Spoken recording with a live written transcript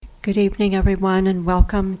Good evening, everyone, and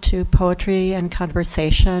welcome to Poetry and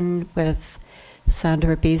Conversation with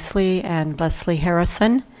Sandra Beasley and Leslie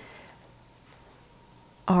Harrison.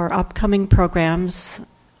 Our upcoming programs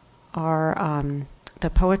are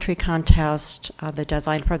the poetry contest. The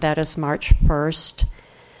deadline for that is March 1st.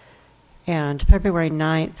 And February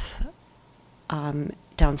 9th,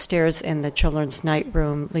 downstairs in the Children's Night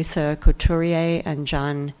Room, Lisa Couturier and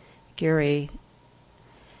John Geary.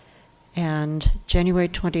 And January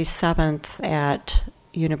 27th at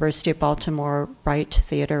University of Baltimore Wright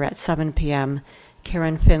Theater at 7 p.m.,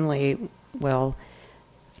 Karen Finley will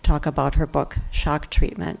talk about her book, Shock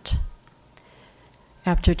Treatment.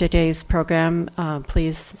 After today's program,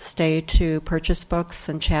 please stay to purchase books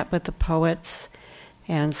and chat with the poets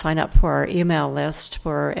and sign up for our email list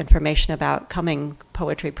for information about coming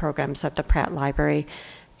poetry programs at the Pratt Library.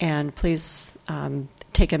 And please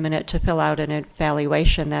take a minute to fill out an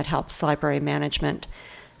evaluation that helps library management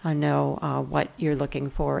know what you're looking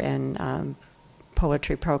for in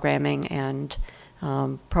poetry programming and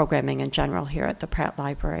programming in general here at the Pratt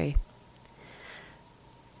Library.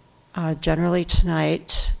 Generally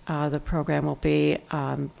tonight, the program will be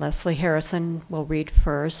Leslie Harrison will read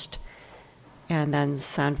first, and then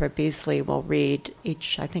Sandra Beasley will read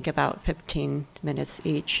each, I think about 15 minutes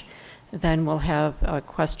each. Then we'll have a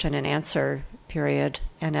question and answer period,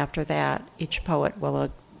 and after that, each poet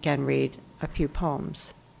will again read a few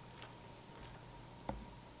poems.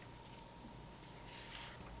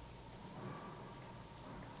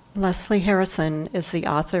 Leslie Harrison is the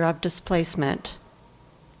author of Displacement,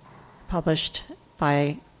 published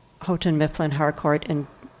by Houghton Mifflin Harcourt in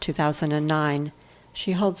 2009.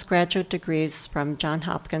 She holds graduate degrees from Johns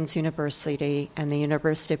Hopkins University and the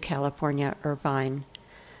University of California, Irvine.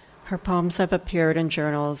 Her poems have appeared in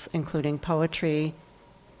journals including Poetry,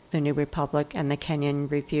 The New Republic, and the Kenyon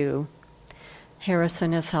Review.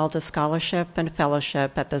 Harrison has held a scholarship and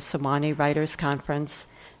fellowship at the Sewanee Writers Conference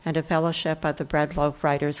and a fellowship at the Bread Loaf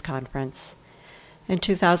Writers Conference. In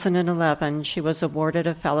 2011, she was awarded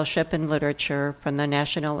a fellowship in literature from the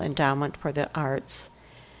National Endowment for the Arts.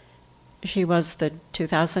 She was the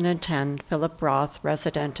 2010 Philip Roth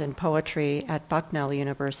Resident in Poetry at Bucknell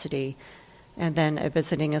University, and then a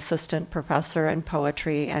visiting assistant professor in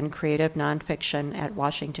poetry and creative nonfiction at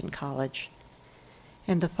Washington College.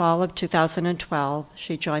 In the fall of 2012,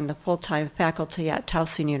 she joined the full-time faculty at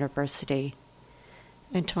Towson University.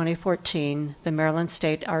 In 2014, the Maryland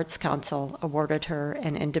State Arts Council awarded her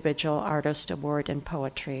an Individual Artist Award in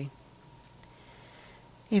Poetry.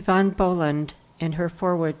 Yvonne Boland, in her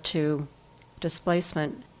foreword to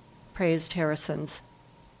Displacement, praised Harrison's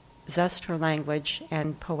zest for language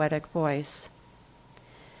and poetic voice.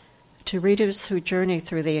 To readers who journey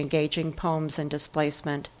through the engaging poems in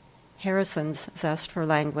Displacement, Harrison's zest for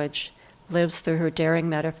language lives through her daring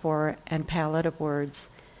metaphor and palette of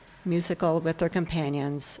words, musical with their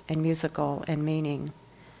companions and musical in meaning.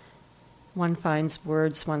 One finds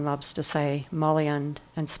words one loves to say, mullioned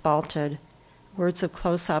and spalted, words of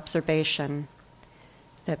close observation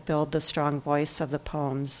that build the strong voice of the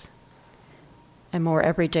poems. A more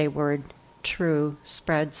everyday word, true,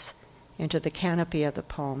 spreads into the canopy of the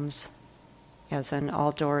poems, as in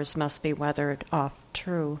all doors must be weathered off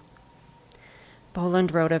true.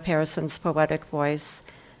 Boland wrote of Harrison's poetic voice,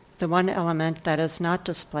 the one element that is not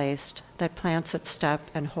displaced, that plants its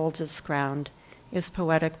step and holds its ground, is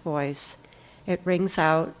poetic voice. It rings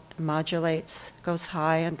out, modulates, goes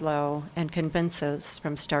high and low, and convinces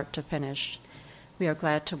from start to finish. We are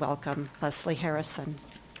glad to welcome Leslie Harrison.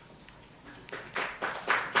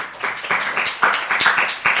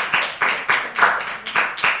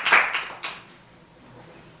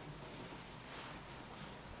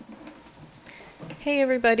 Hey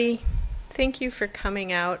everybody, thank you for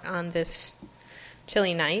coming out on this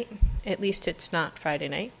chilly night. At least it's not Friday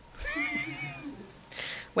night,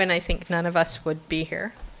 when I think none of us would be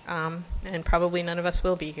here, and probably none of us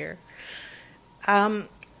will be here. I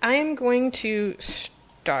am going to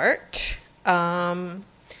start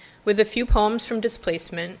with a few poems from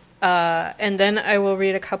Displacement, and then I will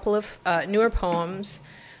read a couple of newer poems.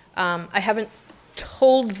 I haven't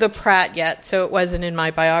told the Pratt yet, so it wasn't in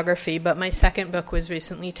my biography, but my second book was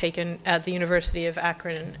recently taken at the University of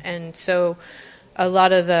Akron, and so a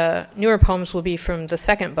lot of the newer poems will be from the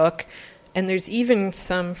second book, and there's even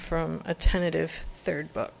some from a tentative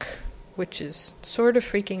third book, which is sort of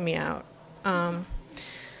freaking me out.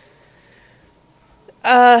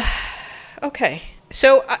 Okay,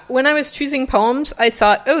 so when I was choosing poems, I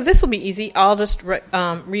thought, oh, this will be easy. I'll just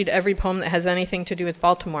read every poem that has anything to do with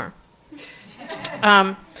Baltimore.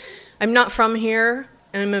 I'm not from here.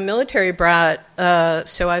 I'm a military brat,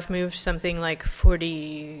 so I've moved something like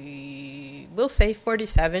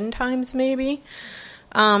 47 times maybe.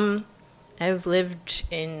 I've lived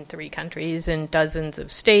in 3 countries and dozens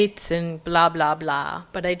of states and blah, blah, blah.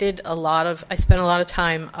 But I spent a lot of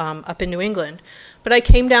time up in New England. But I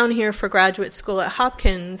came down here for graduate school at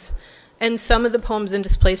Hopkins, and some of the poems in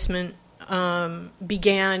Displacement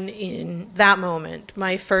began in that moment,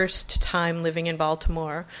 my first time living in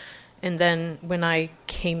Baltimore. And then when I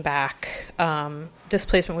came back,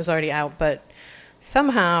 Displacement was already out, but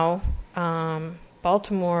somehow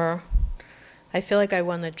Baltimore, I feel like I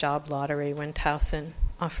won the job lottery when Towson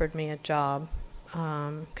offered me a job,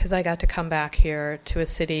 because I got to come back here to a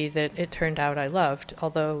city that it turned out I loved,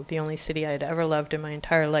 although the only city I had ever loved in my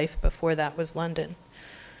entire life before that was London.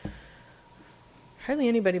 Hardly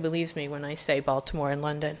anybody believes me when I say Baltimore and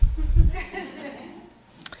London.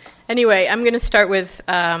 Anyway, I'm going to start with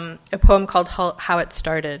a poem called How It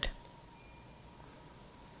Started.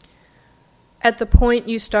 At the point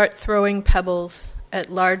you start throwing pebbles at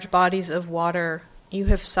large bodies of water, you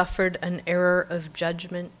have suffered an error of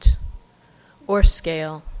judgment or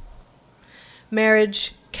scale.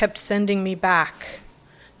 Marriage kept sending me back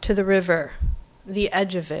to the river, the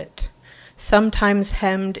edge of it, sometimes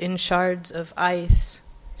hemmed in shards of ice,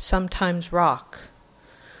 sometimes rock.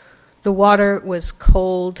 The water was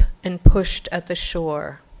cold and pushed at the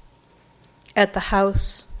shore. At the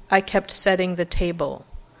house, I kept setting the table.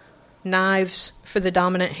 Knives for the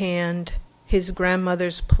dominant hand, his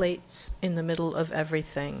grandmother's plates in the middle of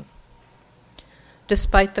everything.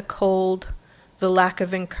 Despite the cold, the lack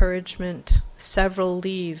of encouragement, several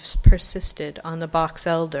leaves persisted on the box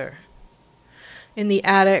elder. In the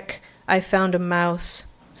attic, I found a mouse,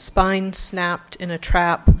 spine snapped in a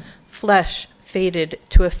trap, flesh faded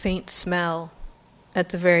to a faint smell at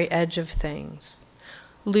the very edge of things,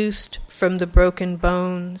 loosed from the broken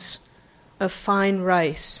bones, a fine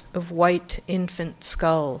rice of white infant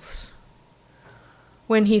skulls.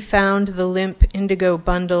 When he found the limp indigo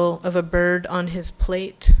bundle of a bird on his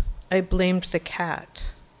plate, I blamed the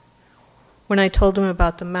cat. When I told him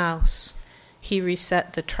about the mouse, he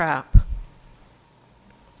reset the trap.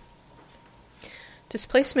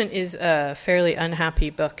 Displacement is a fairly unhappy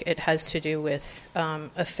book. It has to do with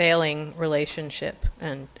a failing relationship,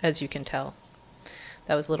 and as you can tell,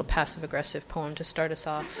 that was a little passive-aggressive poem to start us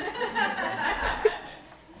off.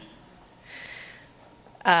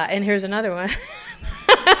 And here's another one.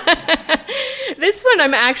 This one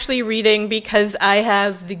I'm actually reading because I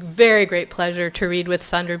have the very great pleasure to read with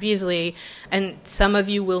Sandra Beasley, and some of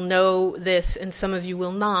you will know this and some of you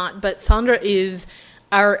will not, but Sandra is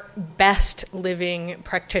our best living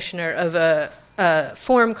practitioner of a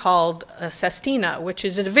form called a sestina, which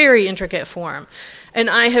is a very intricate form. And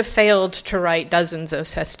I have failed to write dozens of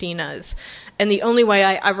sestinas. And the only way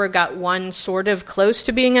I ever got one sort of close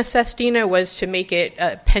to being a sestina was to make it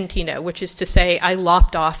a pentina, which is to say I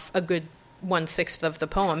lopped off a good 1/6 of the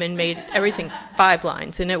poem and made everything 5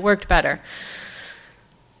 lines, and it worked better.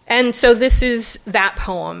 And so this is that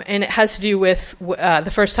poem, and it has to do with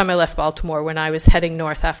the first time I left Baltimore when I was heading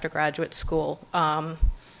north after graduate school.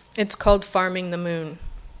 It's called Farming the Moon.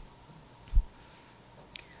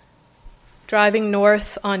 Driving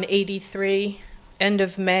north on 83, end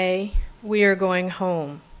of May, we are going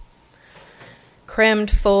home.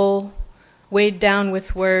 Crammed full, weighed down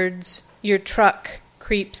with words, your truck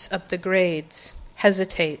creeps up the grades,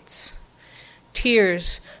 hesitates.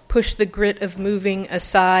 Tears push the grit of moving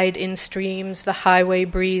aside in streams the highway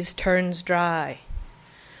breeze turns dry.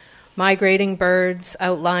 Migrating birds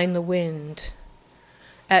outline the wind.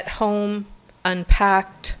 At home,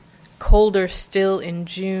 unpacked, colder still in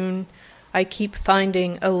June, I keep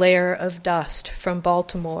finding a layer of dust from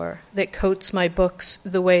Baltimore that coats my books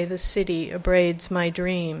the way the city abrades my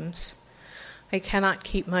dreams. I cannot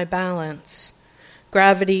keep my balance.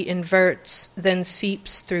 Gravity inverts, then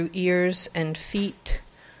seeps through ears and feet.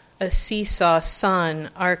 A seesaw sun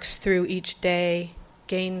arcs through each day,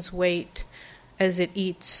 gains weight as it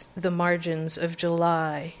eats the margins of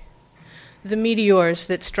July. The meteors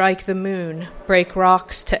that strike the moon break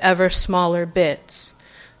rocks to ever smaller bits.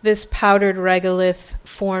 This powdered regolith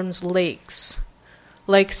forms lakes.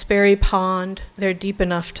 Like Sperry Pond, they're deep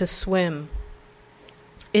enough to swim.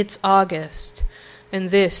 It's August, and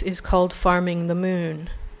this is called Farming the Moon.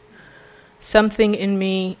 Something in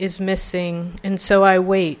me is missing, and so I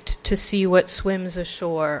wait to see what swims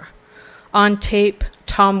ashore. On tape,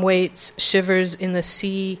 Tom Waits shivers in the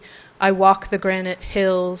sea. I walk the granite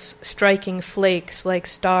hills, striking flakes like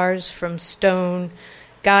stars from stone,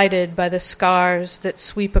 guided by the scars that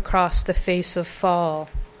sweep across the face of fall.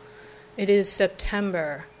 It is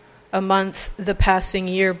September. A month the passing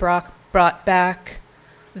year brought back,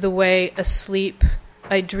 the way asleep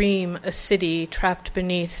I dream a city trapped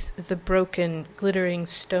beneath the broken, glittering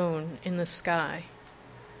stone in the sky.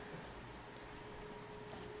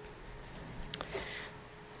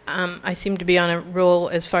 I seem to be on a roll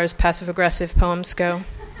as far as passive-aggressive poems go.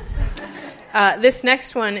 This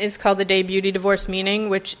next one is called The Day Beauty Divorced Meaning,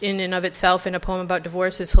 which in and of itself, in a poem about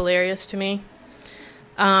divorce, is hilarious to me.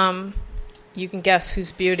 You can guess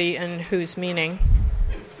who's beauty and who's meaning.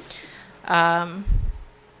 The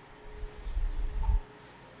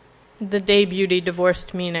Day Beauty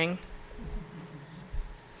Divorced Meaning.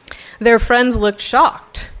 Their friends looked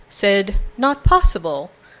shocked, said, "Not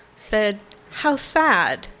possible," said, "How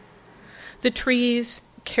sad." The trees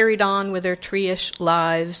carried on with their tree-ish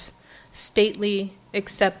lives, stately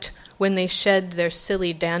except when they shed their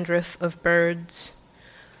silly dandruff of birds.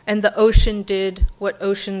 And the ocean did what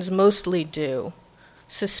oceans mostly do,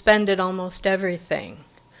 suspended almost everything,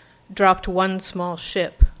 dropped one small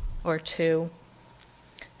ship or two.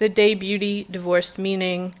 The Day Beauty Divorced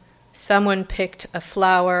Meaning, someone picked a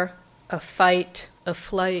flower, a fight, a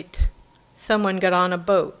flight, someone got on a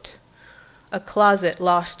boat. A closet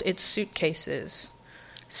lost its suitcases.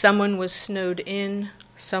 Someone was snowed in,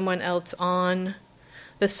 someone else on.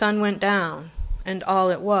 The sun went down, and all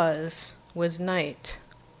it was night.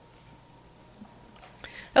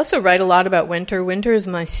 I also write a lot about winter. Winter is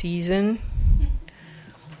my season.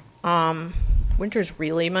 Winter's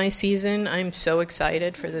really my season. I'm so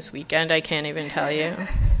excited for this weekend, I can't even tell you.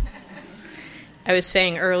 I was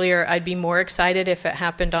saying earlier I'd be more excited if it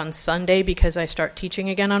happened on Sunday because I start teaching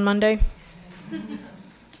again on Monday.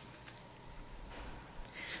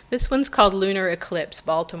 This one's called Lunar Eclipse,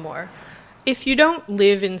 Baltimore. If you don't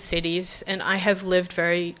live in cities, and I have lived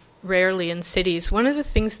very rarely in cities, one of the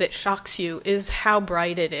things that shocks you is how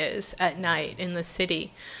bright it is at night in the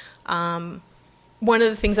city. One of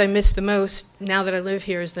the things I miss the most now that I live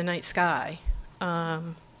here is the night sky.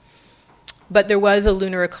 But there was a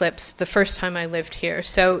lunar eclipse the first time I lived here.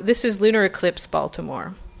 So this is Lunar Eclipse,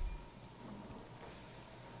 Baltimore.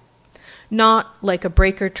 Not like a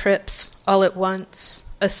breaker trips all at once,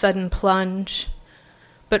 a sudden plunge,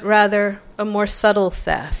 but rather a more subtle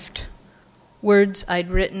theft. Words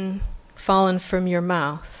I'd written, fallen from your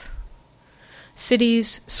mouth.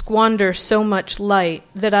 Cities squander so much light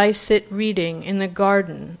that I sit reading in the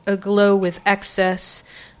garden, aglow with excess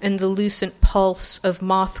and the lucent pulse of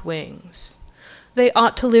moth wings. They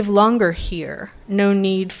ought to live longer here, no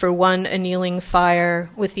need for one annealing fire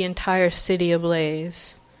with the entire city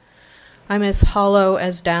ablaze. I'm as hollow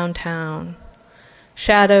as downtown.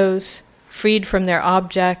 Shadows, freed from their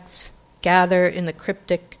objects, gather in the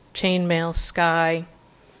cryptic chainmail sky.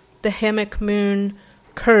 The hammock moon,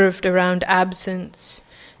 curved around absence,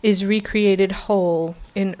 is recreated whole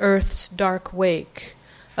in earth's dark wake,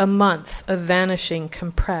 a month of vanishing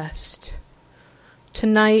compressed.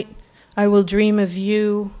 Tonight I will dream of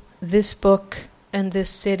you, this book, and this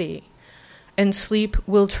city, and sleep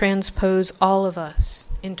will transpose all of us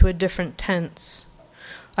into a different tense.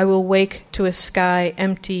 I will wake to a sky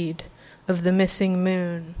emptied of the missing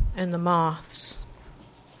moon and the moths.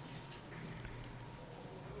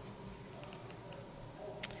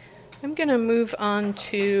 I'm going to move on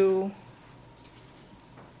to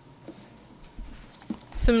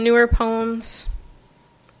some newer poems.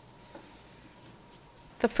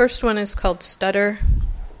 The first one is called Stutter.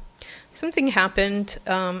 Something happened.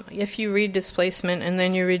 If you read Displacement and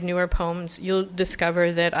then you read newer poems, you'll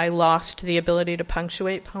discover that I lost the ability to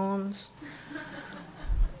punctuate poems.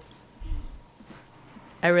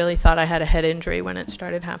 I really thought I had a head injury when it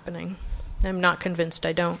started happening. I'm not convinced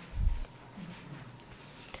I don't.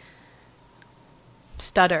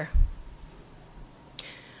 Stutter.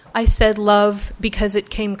 I said love because it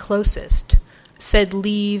came closest. Said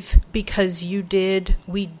leave because you did,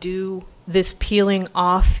 we do. This peeling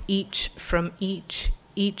off each from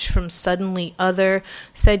suddenly other,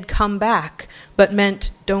 said come back, but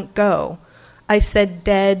meant don't go. I said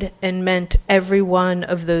dead and meant every one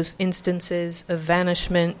of those instances of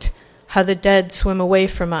vanishment, how the dead swim away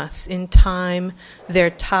from us in time, their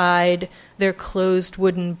tide, their closed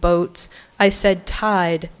wooden boats. I said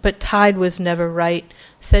tide, but tide was never right,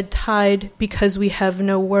 said tide because we have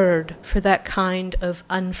no word for that kind of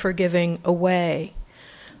unforgiving away.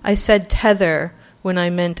 I said tether when I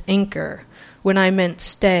meant anchor, when I meant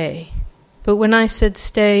stay. But when I said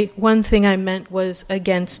stay, one thing I meant was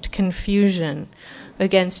against confusion,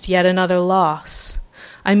 against yet another loss.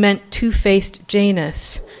 I meant two-faced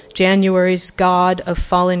Janus, January's god of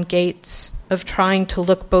fallen gates, of trying to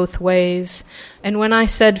look both ways. And when I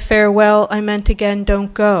said farewell, I meant again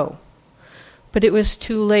don't go. But it was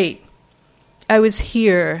too late. I was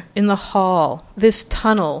here in the hall, this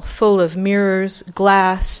tunnel full of mirrors,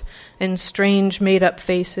 glass, and strange made-up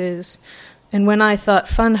faces. And when I thought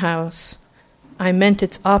funhouse, I meant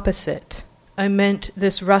its opposite. I meant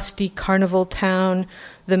this rusty carnival town,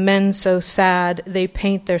 the men so sad, they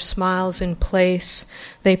paint their smiles in place,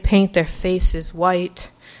 they paint their faces white,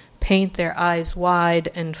 paint their eyes wide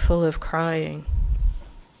and full of crying.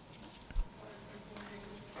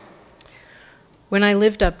 When I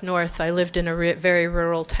lived up north, I lived in a very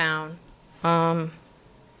rural town.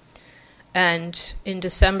 And in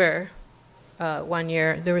December, one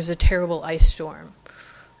year, there was a terrible ice storm.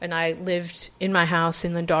 And I lived in my house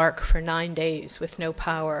in the dark for 9 days with no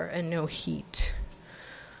power and no heat.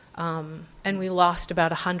 And we lost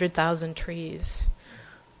about 100,000 trees.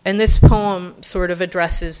 And this poem sort of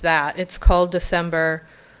addresses that. It's called December.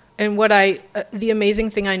 And the amazing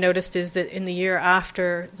thing I noticed is that in the year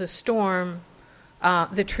after the storm,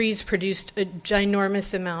 the trees produced a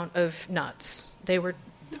ginormous amount of nuts. They were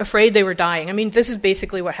afraid they were dying. I mean, this is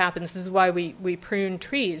basically what happens. This is why we prune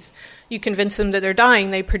trees. You convince them that they're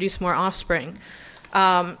dying, they produce more offspring.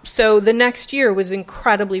 So the next year was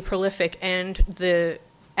incredibly prolific, and the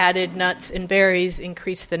added nuts and berries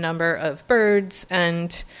increased the number of birds,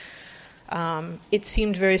 and it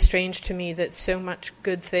seemed very strange to me that so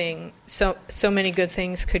many good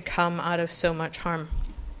things could come out of so much harm.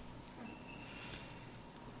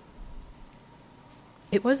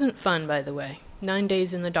 It wasn't fun, by the way. 9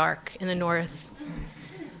 days in the dark in the north,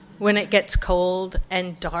 when it gets cold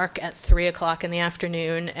and dark at 3 o'clock in the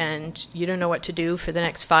afternoon, and you don't know what to do for the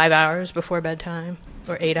next 5 hours before bedtime,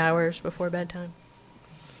 or 8 hours before bedtime.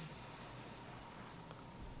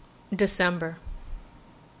 December.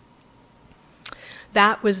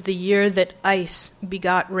 That was the year that ice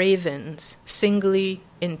begot ravens, singly,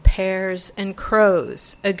 in pairs, and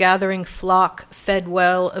crows, a gathering flock fed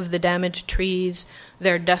well of the damaged trees,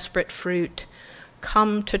 their desperate fruit.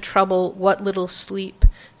 Come to trouble what little sleep,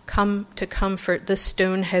 come to comfort the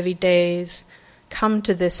stone-heavy days. Come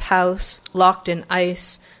to this house, locked in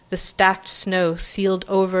ice, the stacked snow sealed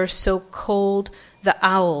over, so cold the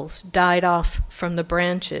owls died off from the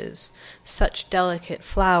branches. Such delicate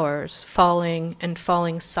flowers, falling and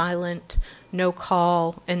falling silent, no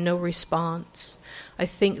call and no response. I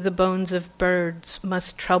think the bones of birds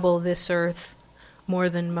must trouble this earth more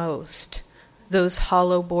than most. Those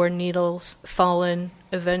hollow-bore needles, fallen,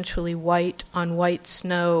 eventually white on white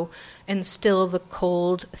snow, and still the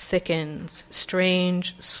cold thickens,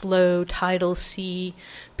 strange, slow tidal sea,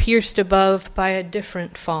 pierced above by a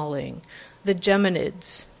different falling. The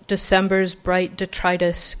Geminids, December's bright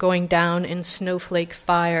detritus going down in snowflake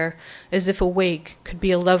fire, as if awake could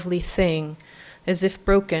be a lovely thing, as if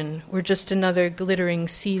broken were just another glittering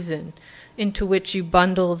season, into which you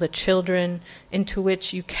bundle the children, into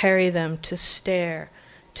which you carry them to stare,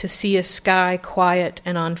 to see a sky quiet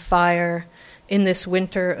and on fire, in this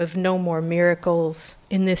winter of no more miracles,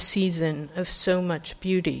 in this season of so much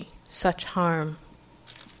beauty, such harm.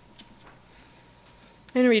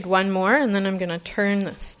 I'm going to read one more, and then I'm going to turn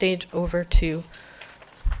the stage over to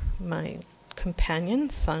my companion,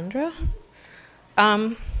 Sandra.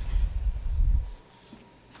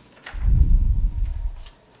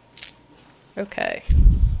 Okay.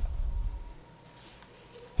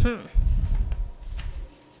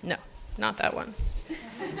 No, not that one.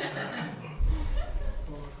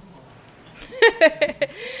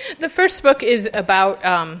 The first book is about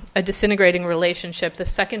a disintegrating relationship. The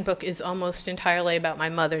second book is almost entirely about my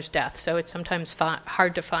mother's death, so it's sometimes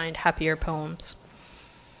hard to find happier poems.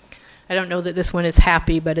 I don't know that this one is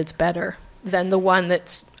happy, but it's better than the one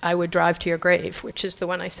that's I Would Drive to Your Grave, which is the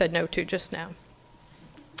one I said no to just now.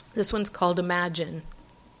 This one's called Imagine.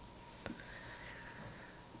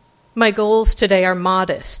 My goals today are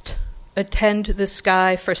modest. Attend the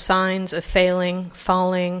sky for signs of failing,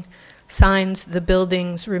 falling, signs the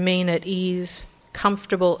buildings remain at ease,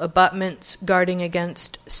 comfortable abutments guarding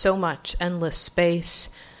against so much endless space,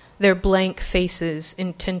 their blank faces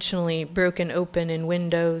intentionally broken open in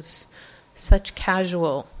windows, such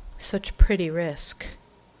casual, such pretty risk.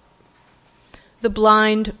 The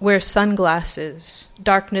blind wear sunglasses,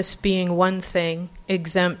 darkness being one thing,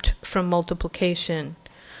 exempt from multiplication.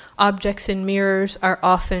 Objects in mirrors are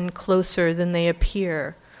often closer than they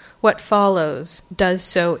appear. What follows does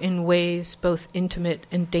so in ways both intimate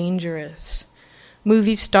and dangerous.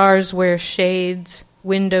 Movie stars wear shades,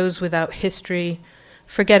 windows without history,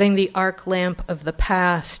 forgetting the arc lamp of the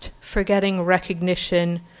past, forgetting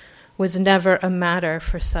recognition was never a matter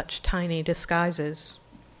for such tiny disguises.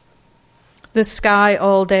 The sky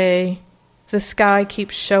all day, the sky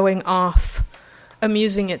keeps showing off.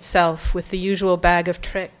 amusing itself with the usual bag of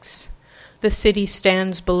tricks. The city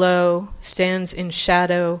stands below, stands in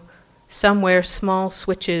shadow. Somewhere small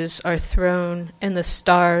switches are thrown, and the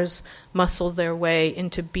stars muscle their way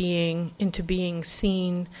into being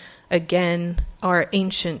seen again, our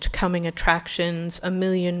ancient coming attractions, a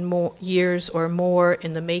million more years or more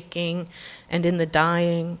in the making and in the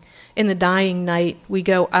dying. In the dying night, we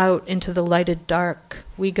go out into the lighted dark.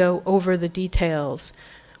 We go over the details.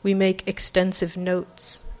 We make extensive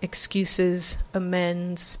notes, excuses,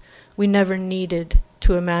 amends. We never needed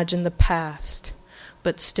to imagine the past,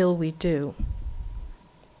 but still we do.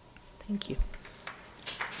 Thank you.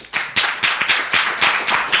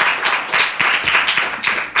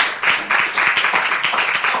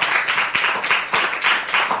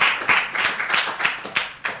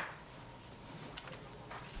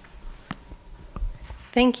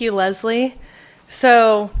 Thank you, Leslie.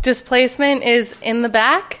 So displacement is in the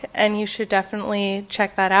back, and you should definitely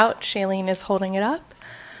check that out. Shailene is holding it up.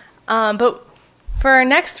 But for our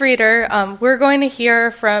next reader, we're going to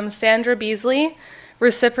hear from Sandra Beasley,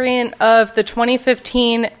 recipient of the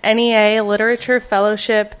 2015 NEA Literature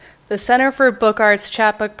Fellowship, the Center for Book Arts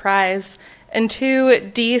Chapbook Prize, and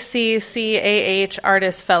 2 DCCAH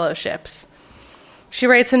Artist Fellowships. She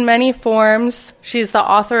writes in many forms. She's the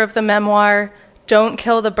author of the memoir, Don't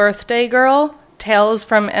Kill the Birthday Girl, Tales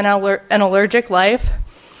from an Allergic Life,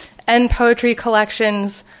 and poetry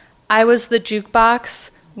collections, I Was the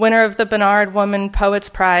Jukebox, winner of the Bernard Woman Poets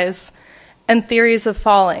Prize, and Theories of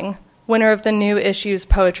Falling, winner of the New Issues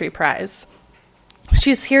Poetry Prize.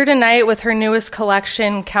 She's here tonight with her newest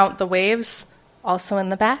collection, Count the Waves, also in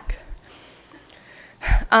the back.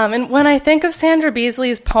 And when I think of Sandra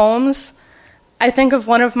Beasley's poems, I think of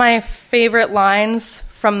one of my favorite lines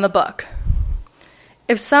from the book.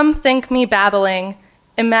 If some think me babbling,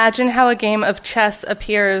 imagine how a game of chess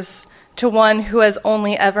appears to one who has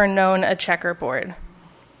only ever known a checkerboard.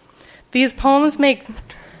 These poems make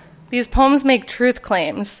truth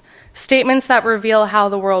claims, statements that reveal how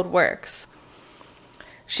the world works.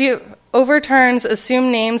 She overturns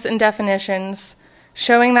assumed names and definitions,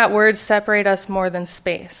 showing that words separate us more than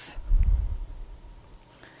space.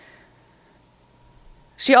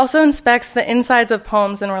 She also inspects the insides of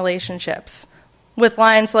poems and relationships, with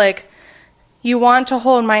lines like, you want to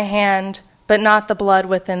hold my hand, but not the blood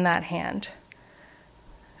within that hand.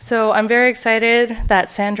 So I'm very excited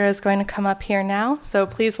that Sandra is going to come up here now. So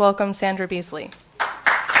please welcome Sandra Beasley.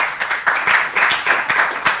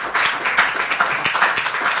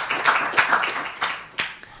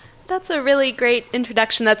 That's a really great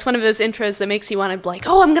introduction. That's one of those intros that makes you want to be like,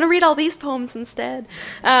 oh, I'm going to read all these poems instead.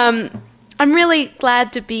 I'm really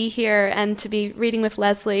glad to be here and to be reading with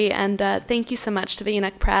Leslie, and thank you so much to the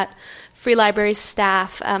Enoch Pratt Free Library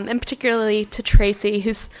staff, and particularly to Tracy,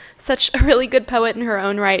 who's such a really good poet in her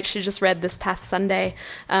own right. She just read this past Sunday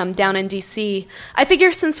down in D.C. I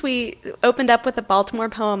figure since we opened up with a Baltimore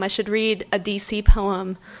poem, I should read a D.C.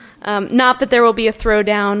 poem. Not that there will be a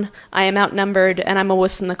throwdown. I am outnumbered, and I'm a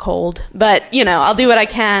wuss in the cold. But, I'll do what I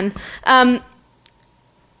can.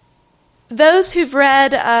 Those who've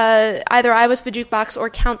read either I Was the Jukebox or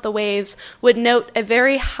Count the Waves would note a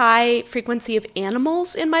very high frequency of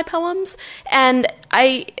animals in my poems. And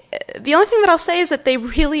the only thing that I'll say is that they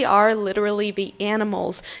really are literally the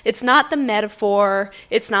animals. It's not the metaphor.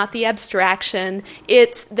 It's not the abstraction.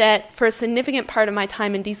 It's that for a significant part of my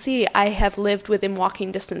time in D.C., I have lived within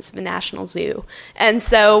walking distance of the National Zoo. And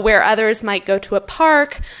so where others might go to a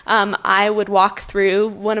park, I would walk through.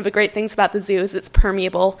 One of the great things about the zoo is it's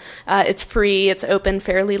permeable. It's free. It's open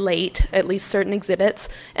fairly late, at least certain exhibits.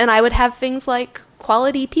 And I would have things like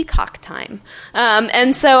quality peacock time.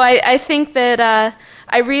 And so I think that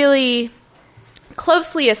I really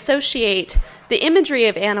closely associate the imagery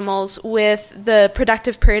of animals with the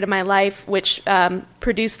productive period of my life, which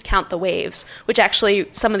produced Count the Waves, which actually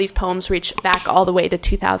some of these poems reach back all the way to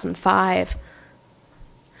 2005.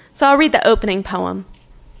 So I'll read the opening poem.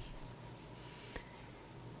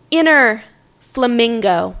 Inner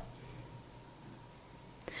Flamingo.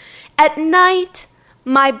 At night,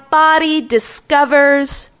 my body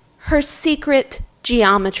discovers her secret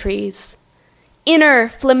geometries. Inner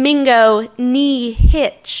flamingo knee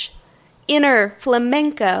hitch. Inner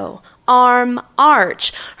flamenco arm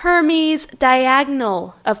arch. Hermes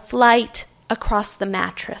diagonal of flight across the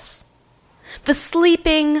mattress. The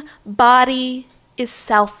sleeping body is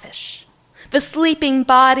selfish. The sleeping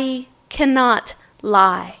body cannot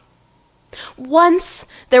lie. Once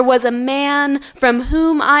there was a man from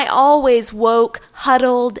whom I always woke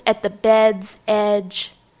huddled at the bed's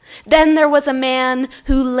edge. Then there was a man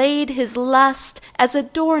who laid his lust as a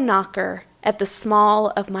door knocker at the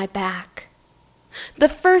small of my back. The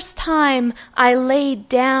first time I laid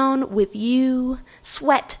down with you,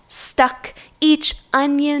 sweat stuck, each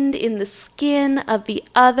onioned in the skin of the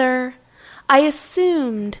other, I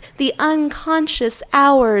assumed the unconscious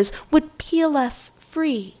hours would peel us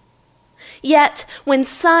free. Yet when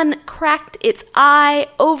sun cracked its eye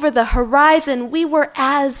over the horizon, we were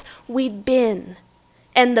as we'd been,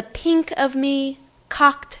 and the pink of me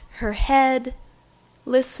cocked her head,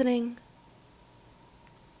 listening.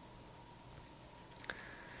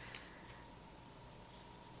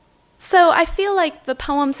 So I feel like the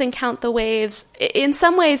poems in Count the Waves, in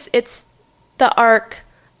some ways it's the arc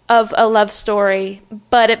of a love story,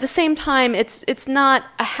 but at the same time it's not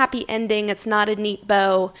a happy ending, it's not a neat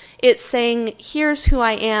bow. It's saying, here's who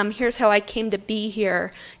I am, here's how I came to be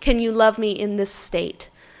here. Can you love me in this state?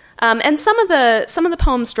 And some of the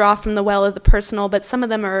poems draw from the well of the personal, but some of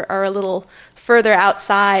them are a little further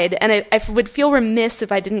outside, and I would feel remiss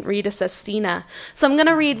if I didn't read a sestina. So I'm going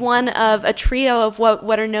to read one of a trio of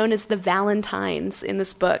what are known as the Valentines in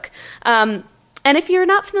this book. And if you're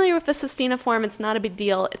not familiar with the sestina form, it's not a big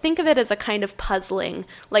deal. Think of it as a kind of puzzling,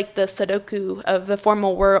 like the Sudoku of the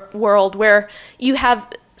formal world, where you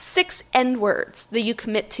have 6 end words that you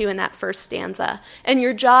commit to in that first stanza. And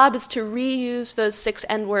your job is to reuse those 6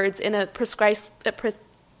 end words in a precise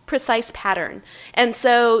pattern. And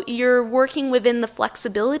so you're working within the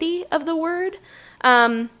flexibility of the word.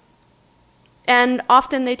 And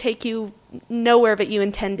often they take you nowhere that you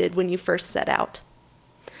intended when you first set out.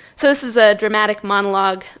 So this is a dramatic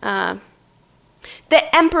monologue. The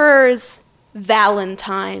Emperor's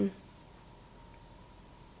Valentine.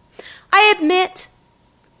 I admit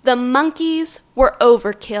the monkeys were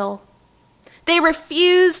overkill. They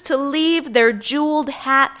refused to leave their jeweled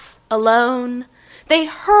hats alone. They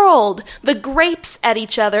hurled the grapes at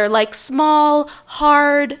each other like small,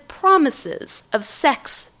 hard promises of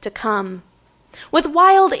sex to come. With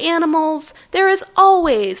wild animals, there is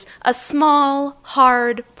always a small,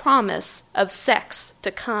 hard promise of sex to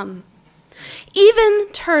come. Even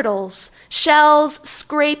turtles, shells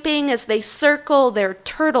scraping as they circle their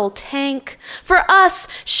turtle tank. For us,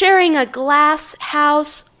 sharing a glass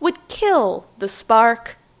house would kill the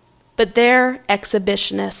spark. But they're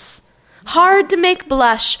exhibitionists. Hard to make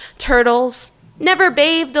blush, turtles. Never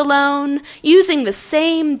bathed alone, using the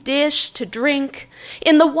same dish to drink.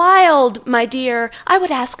 In the wild, my dear, I would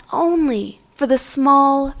ask only for the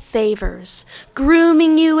small favors,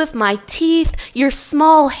 grooming you with my teeth, your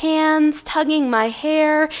small hands tugging my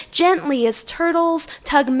hair, gently as turtles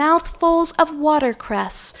tug mouthfuls of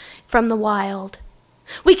watercress from the wild.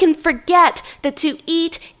 We can forget that to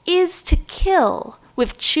eat is to kill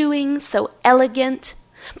with chewing so elegant,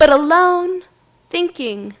 but alone,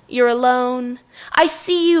 thinking you're alone, I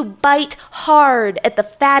see you bite hard at the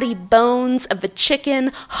fatty bones of the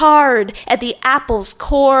chicken, hard at the apple's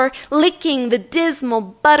core, licking the dismal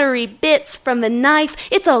buttery bits from the knife.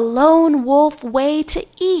 It's a lone wolf way to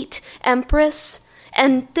eat, Empress.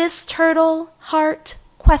 And this turtle heart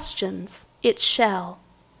questions its shell.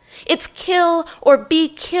 It's kill or be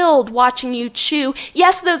killed watching you chew.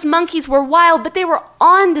 Yes, those monkeys were wild, but they were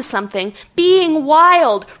on to something. Being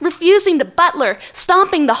wild, refusing to butler,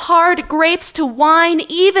 stomping the hard grapes to wine,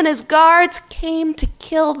 even as guards came to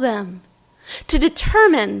kill them. To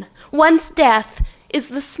determine one's death is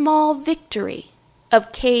the small victory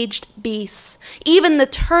of caged beasts. Even the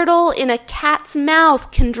turtle in a cat's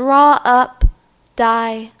mouth can draw up,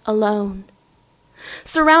 die alone.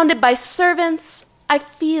 Surrounded by servants, I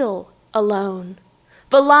feel alone.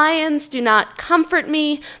 The lions do not comfort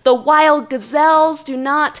me. The wild gazelles do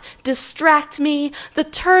not distract me. The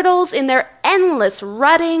turtles in their endless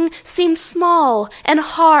rutting seem small and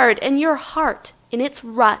hard, and your heart in its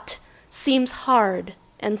rut seems hard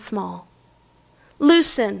and small.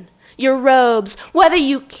 Loosen your robes, whether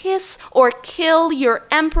you kiss or kill your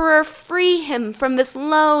emperor, free him from this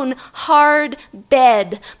lone, hard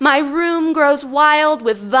bed. My room grows wild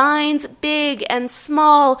with vines big and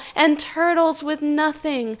small, and turtles with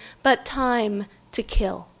nothing but time to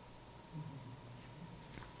kill.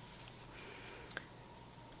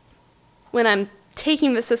 When I'm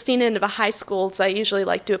taking the sestina into the high schools, I usually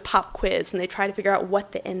do a pop quiz, and they try to figure out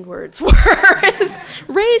what the N words were.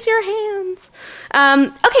 Raise your hands.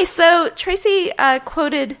 Okay, so Tracy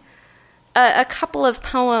quoted a couple of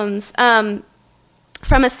poems from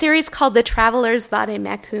a series called The Traveler's Vade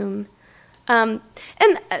Mecum. And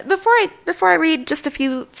before I read just a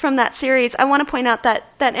few from that series, I want to point out that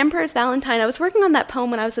Emperor's Valentine, I was working on that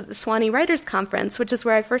poem when I was at the Swanee Writers Conference, which is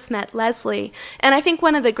where I first met Leslie. And I think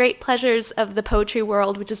one of the great pleasures of the poetry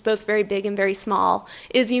world, which is both very big and very small,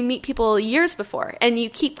 is you meet people years before, and you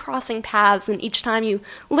keep crossing paths, and each time you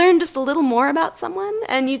learn just a little more about someone,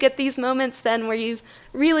 and you get these moments then where you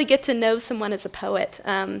really get to know someone as a poet.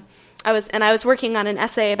 I was working on an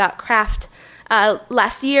essay about craft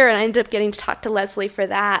last year, and I ended up getting to talk to Leslie for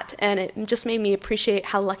that, and it just made me appreciate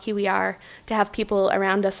how lucky we are to have people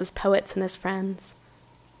around us as poets and as friends.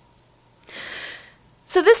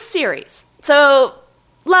 So this series,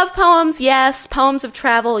 love poems, yes, poems of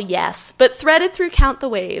travel, yes, but threaded through Count the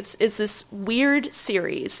Waves is this weird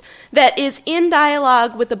series that is in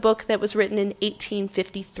dialogue with a book that was written in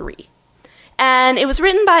 1853. And it was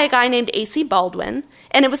written by a guy named A.C. Baldwin,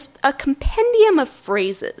 and it was a compendium of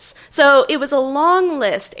phrases. So it was a long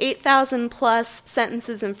list, 8,000 plus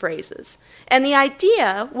sentences and phrases. And the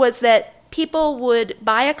idea was that people would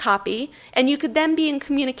buy a copy, and you could then be in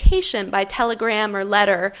communication by telegram or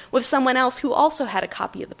letter with someone else who also had a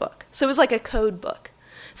copy of the book. So it was like a code book.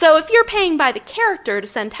 So if you're paying by the character to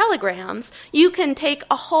send telegrams, you can take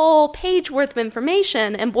a whole page worth of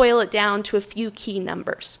information and boil it down to a few key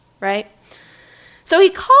numbers, right? So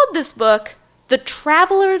he called this book The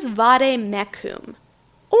Traveler's Vade Mecum,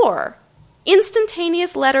 or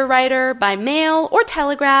instantaneous letter writer by mail or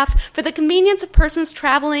telegraph for the convenience of persons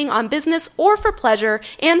traveling on business or for pleasure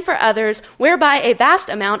and for others, whereby a vast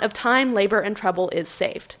amount of time, labor, and trouble is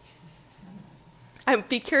saved. I'd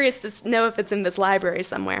be curious to know if it's in this library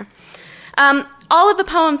somewhere. All of the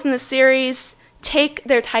poems in the series take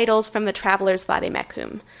their titles from the Traveler's Vade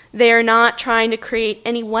Mecum. They are not trying to create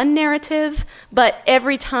any one narrative, but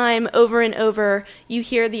every time, over and over, you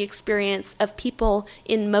hear the experience of people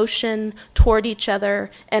in motion toward each other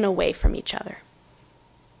and away from each other.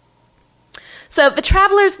 So the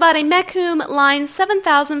Traveler's Vade Mecum, line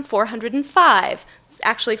 7,405, it's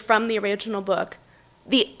actually from the original book.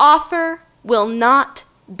 The offer will not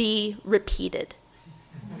be repeated.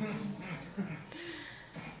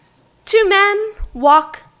 Two men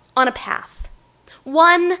walk on a path.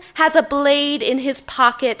 One has a blade in his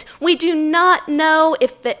pocket. We do not know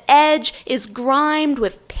if the edge is grimed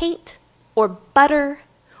with paint or butter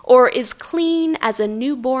or is clean as a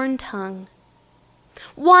newborn tongue.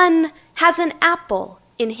 One has an apple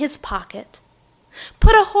in his pocket.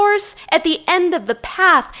 Put a horse at the end of the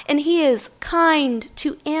path, and he is kind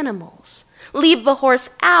to animals. Leave the horse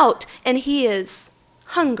out, and he is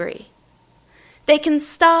hungry. They can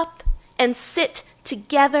stop and sit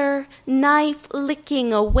together, knife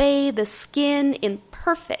licking away the skin in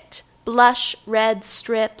perfect blush red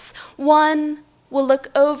strips. One will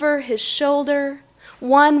look over his shoulder.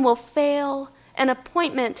 One will fail an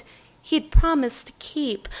appointment he'd promised to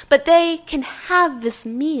keep. But they can have this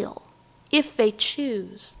meal if they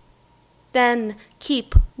choose. Then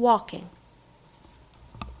keep walking.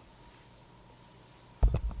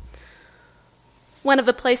 One of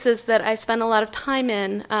the places that I spent a lot of time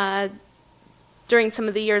in during some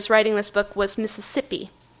of the years writing this book was Mississippi.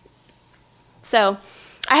 So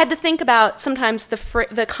I had to think about sometimes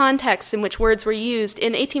the context in which words were used.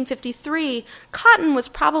 In 1853, cotton was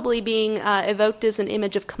probably being evoked as an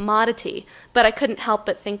image of commodity, but I couldn't help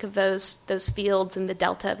but think of those fields in the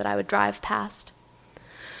delta that I would drive past.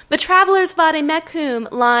 The Traveler's Vade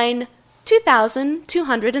Mecum, line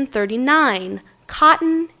 2,239,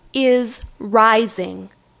 cotton is rising.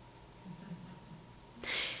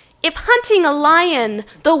 If hunting a lion,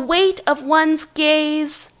 the weight of one's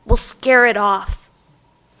gaze will scare it off.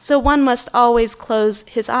 So one must always close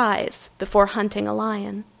his eyes before hunting a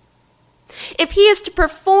lion. If he is to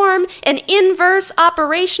perform an inverse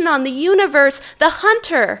operation on the universe, the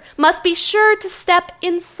hunter must be sure to step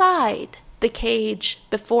inside the cage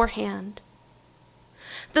beforehand.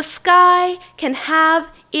 The sky can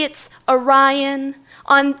have its Orion.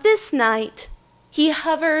 On this night, he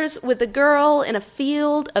hovers with a girl in a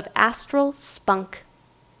field of astral spunk.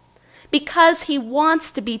 Because he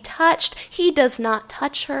wants to be touched, he does not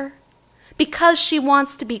touch her. Because she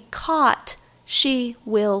wants to be caught, she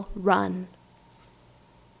will run.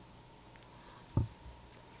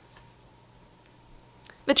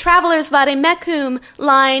 The Traveler's Vade Mecum,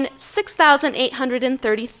 line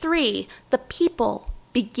 6,833, the people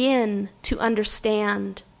begin to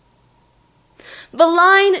understand. The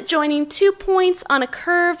line joining 2 points on a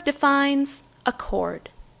curve defines a chord.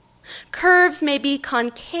 Curves may be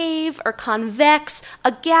concave or convex,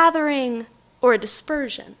 a gathering or a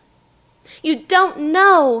dispersion. You don't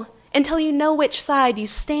know until you know which side you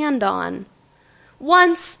stand on.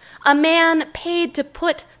 Once, a man paid to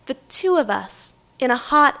put the two of us in a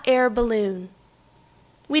hot air balloon.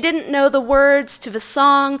 We didn't know the words to the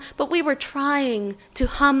song, but we were trying to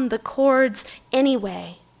hum the chords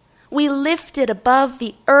anyway. We lifted above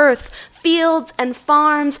the earth. Fields and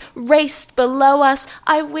farms raced below us.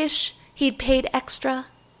 I wish he'd paid extra.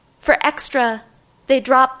 For extra, they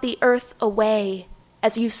drop the earth away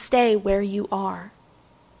as you stay where you are.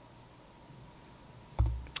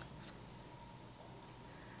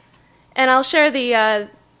 And I'll share the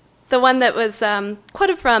one that was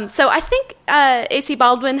quoted from. So I think A.C.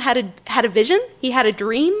 Baldwin had a vision. He had a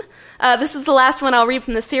dream. This is the last one I'll read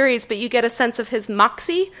from the series, but you get a sense of his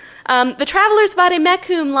moxie. The Traveler's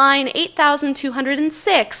Vademecum, line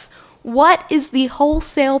 8,206. What is the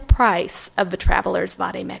wholesale price of the Traveler's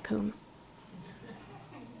Vademecum?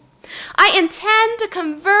 I intend to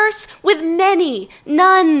converse with many,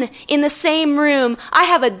 none in the same room. I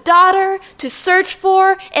have a daughter to search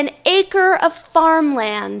for, an acre of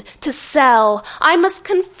farmland to sell. I must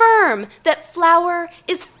confirm that flour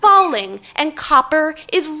is falling and copper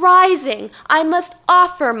is rising. I must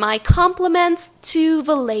offer my compliments to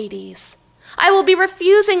the ladies. I will be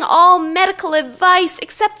refusing all medical advice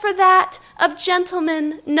except for that of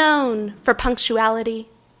gentlemen known for punctuality.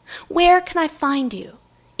 Where can I find you?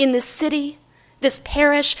 In this city, this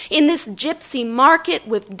parish, in this gypsy market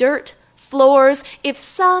with dirt floors, if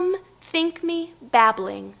some think me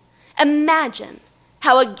babbling, imagine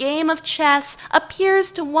how a game of chess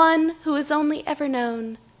appears to one who has only ever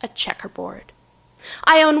known a checkerboard.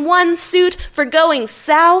 I own one suit for going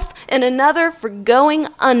south and another for going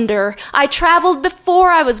under. I traveled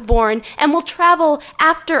before I was born and will travel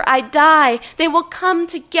after I die. They will come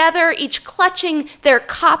together, each clutching their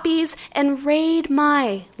copies, and raid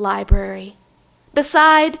my library.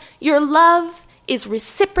 Beside, your love is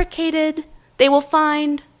reciprocated. They will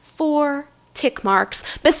find 4 tick marks.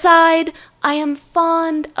 Beside, I am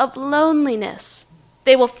fond of loneliness.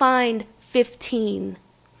 They will find 15.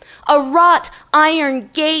 A wrought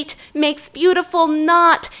iron gate makes beautiful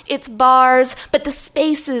not its bars, but the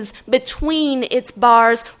spaces between its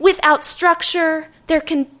bars. Without structure, there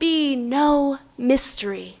can be no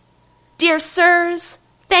mystery. Dear sirs,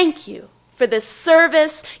 thank you for this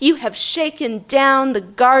service. You have shaken down the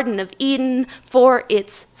Garden of Eden for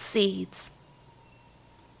its seeds.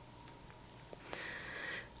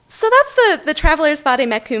 So that's the Traveler's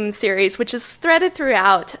Vademecum series, which is threaded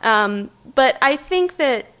throughout. But I think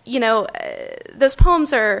that, those poems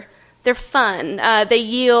they're fun. They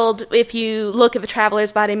yield if you look at the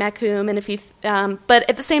Traveler's Vademecum, and but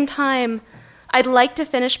at the same time, I'd like to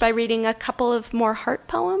finish by reading a couple of more heart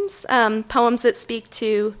poems, poems that speak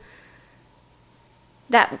to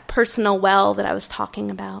that personal well that I was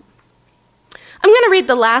talking about. I'm going to read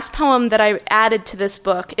the last poem that I added to this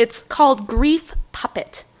book. It's called Grief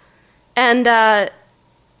Puppet. And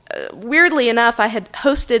weirdly enough, I had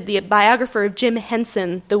hosted the biographer of Jim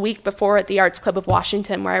Henson the week before at the Arts Club of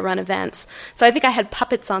Washington, where I run events. So I think I had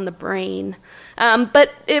puppets on the brain.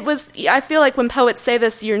 But I feel like when poets say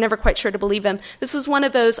this, you're never quite sure to believe them. This was one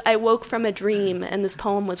of those I woke from a dream and this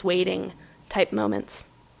poem was waiting type moments.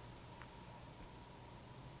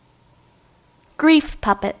 Grief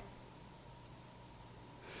Puppet.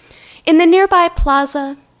 In the nearby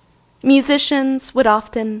plaza, musicians would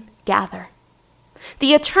often gather.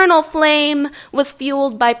 The eternal flame was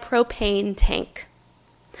fueled by propane tank.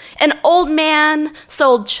 An old man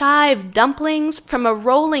sold chive dumplings from a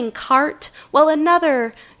rolling cart, while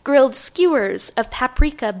another grilled skewers of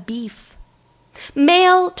paprika beef.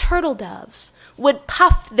 Male turtle doves would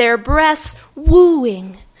puff their breasts,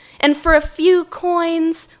 wooing, and for a few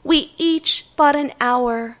coins we each bought an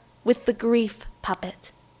hour with the grief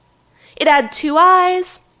puppet. It had 2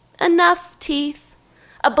 eyes, enough teeth,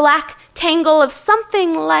 a black tangle of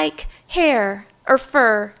something like hair or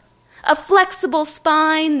fur, a flexible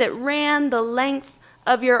spine that ran the length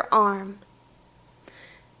of your arm.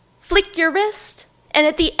 Flick your wrist, and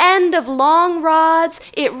at the end of long rods,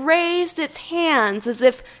 it raised its hands as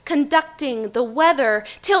if conducting the weather.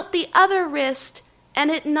 Tilt the other wrist,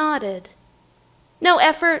 and it nodded. No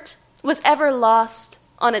effort was ever lost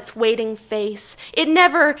on its waiting face. It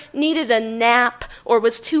never needed a nap or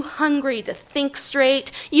was too hungry to think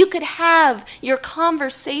straight. You could have your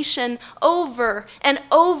conversation over and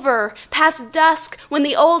over past dusk when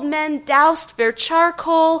the old men doused their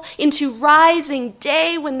charcoal into rising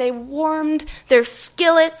day when they warmed their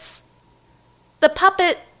skillets. The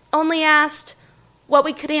puppet only asked what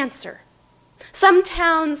we could answer. Some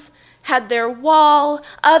towns had their wall,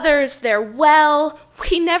 others their well.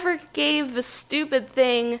 We never gave the stupid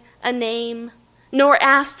thing a name, nor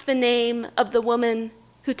asked the name of the woman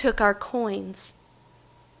who took our coins.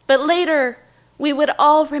 But later, we would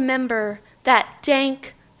all remember that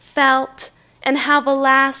dank felt and how the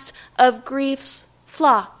last of grief's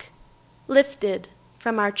flock lifted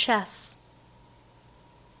from our chests.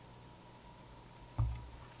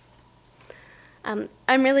 I'm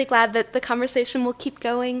really glad that the conversation will keep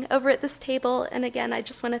going over at this table, and again, I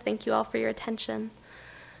just want to thank you all for your attention.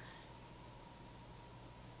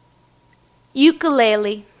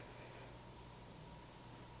 Ukulele.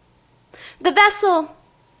 The vessel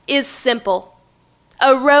is simple,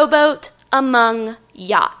 a rowboat among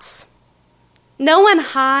yachts. No one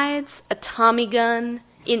hides a Tommy gun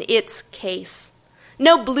in its case.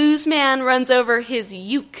 No bluesman runs over his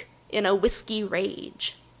uke in a whiskey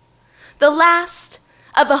rage. The last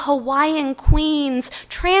of the Hawaiian queens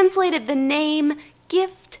translated the name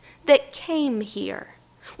gift that came here,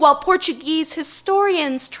 while Portuguese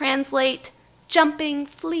historians translate jumping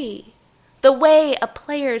flea, the way a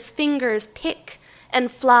player's fingers pick and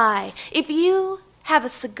fly. If you have a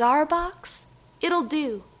cigar box, it'll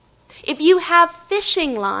do. If you have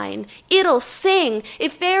fishing line, it'll sing.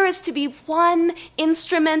 If there is to be one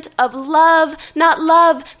instrument of love, not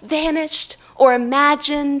love vanished or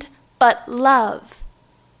imagined, but love,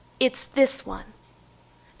 it's this one.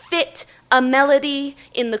 Fit a melody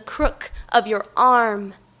in the crook of your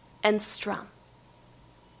arm and strum.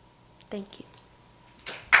 Thank you.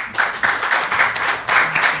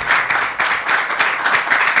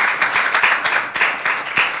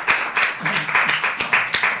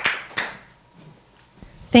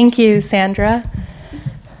 Thank you, Sandra.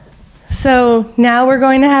 So now we're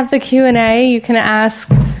going to have the Q&A. You can ask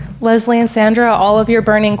Leslie and Sandra all of your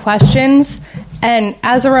burning questions. And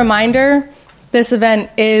as a reminder, this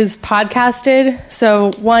event is podcasted.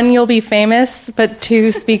 So 1, you'll be famous, but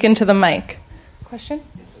 2, speak into the mic. Question?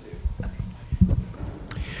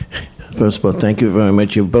 First of all, thank you very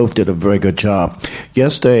much. You both did a very good job.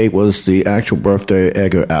 Yesterday was the actual birthday of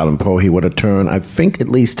Edgar Allan Poe. He would have turned, I think, at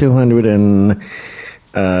least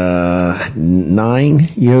 209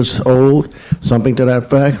 years old, something to that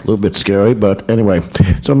effect. A little bit scary, but anyway.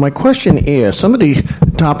 So my question is, some of the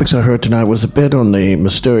topics I heard tonight was a bit on the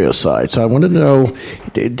mysterious side. So I wanted to know,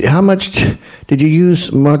 how much did you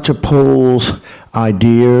use much of Poe's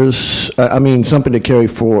ideas? I mean, something to carry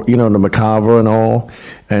for, the macabre and all.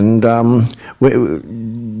 And how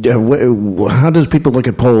does people look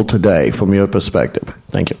at Poe today from your perspective?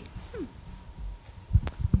 Thank you.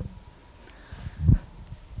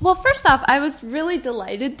 Well, first off, I was really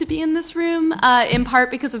delighted to be in this room, in part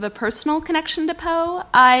because of a personal connection to Poe.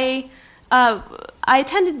 I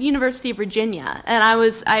attended the University of Virginia, and I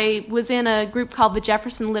was in a group called the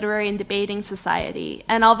Jefferson Literary and Debating Society.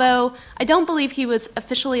 And although I don't believe he was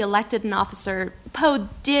officially elected an officer, Poe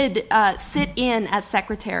did sit in as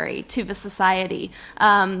secretary to the society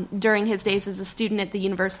during his days as a student at the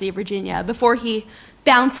University of Virginia before he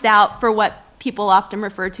bounced out for what people often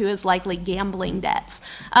refer to as likely gambling debts.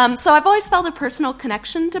 So I've always felt a personal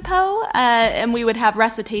connection to Poe, and we would have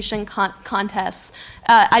recitation contests.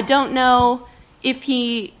 I don't know if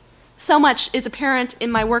he so much is apparent in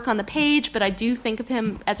my work on the page, but I do think of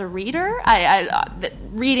him as a reader.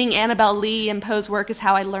 Reading Annabel Lee and Poe's work is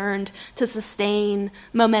how I learned to sustain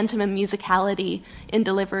momentum and musicality in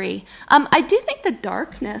delivery. I do think the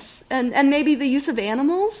darkness and maybe the use of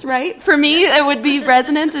animals, right? For me, it would be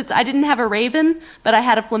resonant. I didn't have a raven, but I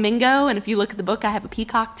had a flamingo, and if you look at the book, I have a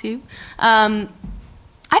peacock too.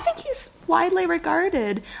 I think he's widely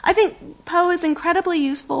regarded. I think Poe is incredibly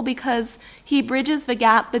useful because he bridges the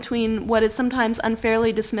gap between what is sometimes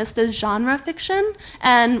unfairly dismissed as genre fiction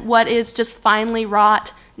and what is just finely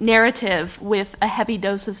wrought narrative with a heavy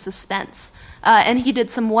dose of suspense. And he did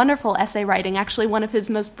some wonderful essay writing. Actually, one of his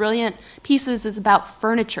most brilliant pieces is about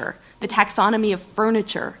furniture, the taxonomy of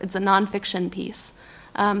furniture. It's a nonfiction piece.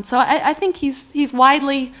 So I think he's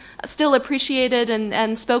widely still appreciated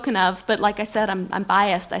and spoken of, but like I said, I'm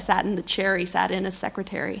biased. I sat in the chair he sat in as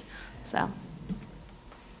secretary. So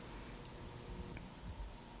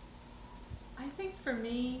I think for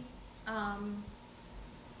me,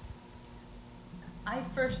 I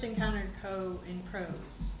first encountered Poe in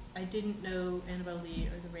prose. I didn't know Annabel Lee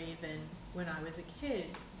or The Raven when I was a kid,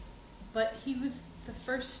 but he was the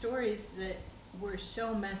first stories that were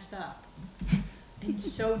so messed up and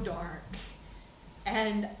so dark,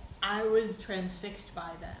 and I was transfixed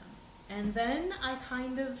by them. And then I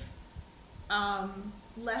kind of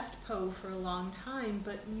left Poe for a long time,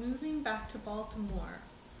 but moving back to Baltimore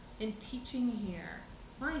and teaching here,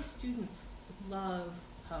 my students love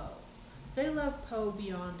Poe. They love Poe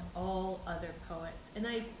beyond all other poets. And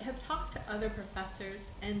I have talked to other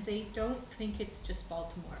professors, and they don't think it's just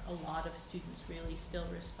Baltimore. A lot of students really still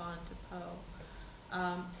respond to Poe.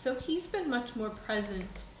 So he's been much more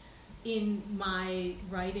present in my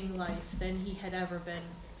writing life than he had ever been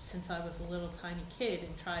since I was a little tiny kid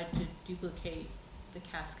and tried to duplicate the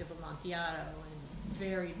Cask of Amontillado in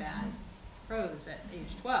very bad prose at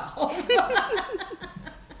age 12.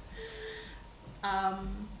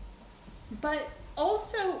 But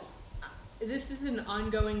also, this is an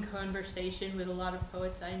ongoing conversation with a lot of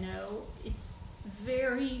poets I know. It's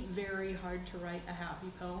very, very hard to write a happy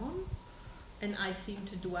poem, and I seem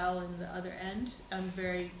to dwell in the other end. I'm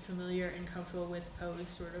very familiar and comfortable with Poe's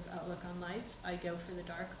sort of outlook on life. I go for the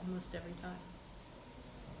dark almost every time.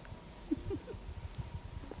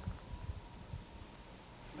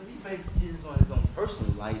 When he based his on his own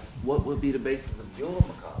personal life, what would be the basis of your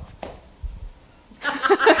macabre?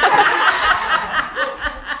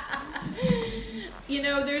 You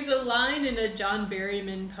know, there's a line in a John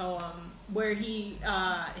Berryman poem where he,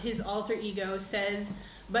 his alter ego says,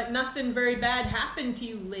 "But nothing very bad happened to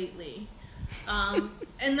you lately."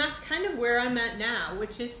 And that's kind of where I'm at now,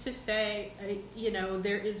 which is to say, you know,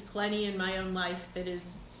 there is plenty in my own life that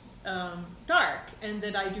is dark and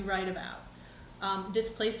that I do write about.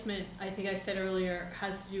 Displacement, I think I said earlier,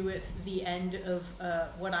 has to do with the end of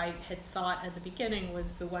what I had thought at the beginning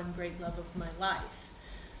was the one great love of my life.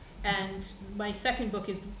 And my second book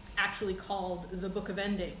is actually called The Book of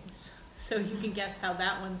Endings, so you can guess how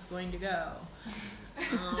that one's going to go.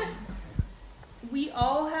 We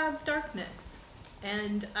all have darkness,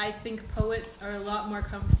 and I think poets are a lot more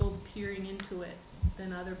comfortable peering into it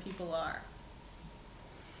than other people are.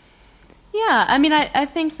 Yeah, I mean, I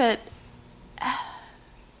think that...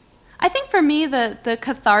 I think for me, the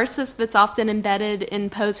catharsis that's often embedded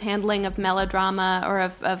in Poe's handling of melodrama or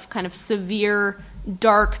of kind of severe,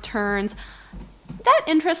 dark turns, that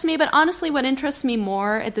interests me, but honestly what interests me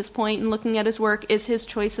more at this point in looking at his work is his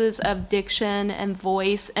choices of diction and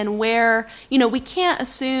voice, and where, you know, we can't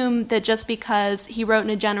assume that just because he wrote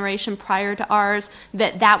in a generation prior to ours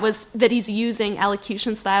that he's using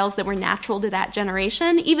elocution styles that were natural to that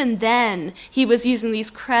generation. Even then, he was using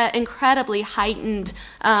these incredibly heightened,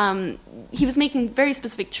 he was making very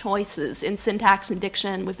specific choices in syntax and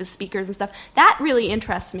diction with his speakers and stuff. That really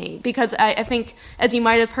interests me, because I think, as you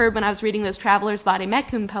might have heard when I was reading those Traveler's Vade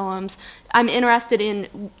Mecum poems, I'm interested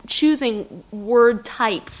in choosing word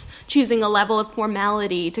types, choosing a level of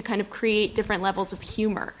formality to kind of create different levels of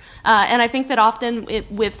humor. And I think that often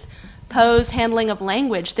with Poe's handling of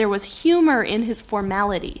language, there was humor in his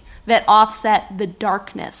formality that offset the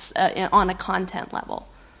darkness on a content level.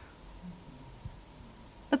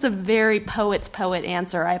 That's a very poet's poet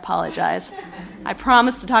answer. I apologize. I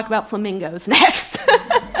promise to talk about flamingos next.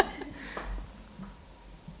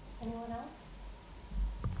 Anyone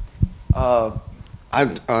else?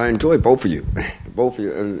 I enjoy both of you,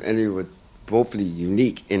 and you were both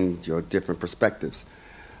unique in your different perspectives.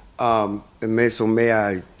 May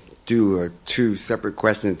I do two separate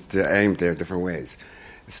questions to aim their different ways,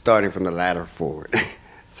 starting from the latter forward.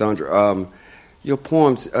 Sandra, your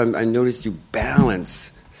poems, I noticed you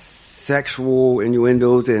balance sexual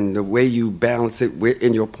innuendos and the way you balance it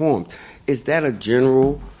in your poems. Is that a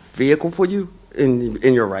general vehicle for you in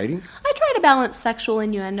your writing? I try to balance sexual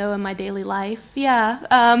innuendo in my daily life. Yeah.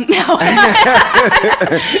 No.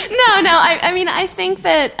 I mean, I think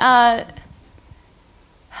that...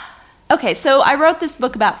 Okay, so I wrote this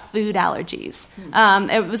book about food allergies.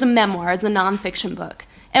 It was a memoir. It's a nonfiction book.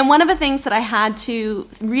 And one of the things that I had to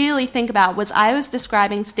really think about was I was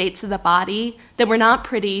describing states of the body that were not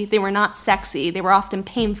pretty, they were not sexy, they were often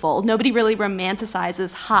painful. Nobody really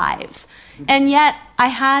romanticizes hives. And yet I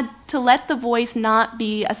had to let the voice not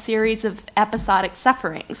be a series of episodic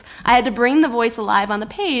sufferings. I had to bring the voice alive on the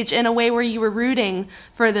page in a way where you were rooting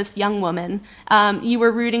for this young woman. You were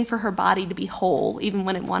rooting for her body to be whole, even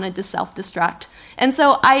when it wanted to self-destruct. And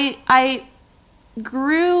so I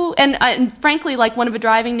grew, and frankly, like, one of the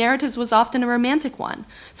driving narratives was often a romantic one.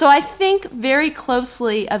 So I think very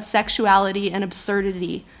closely of sexuality and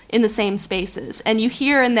absurdity in the same spaces. And you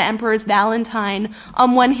hear in The Emperor's Valentine,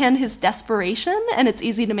 on one hand, his desperation, and it's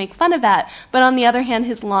easy to make fun of that, but on the other hand,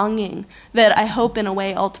 his longing that I hope in a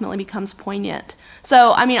way ultimately becomes poignant.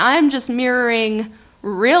 So, I mean, I'm just mirroring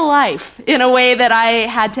real life in a way that I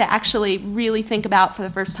had to actually really think about for the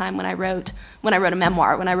first time when I wrote a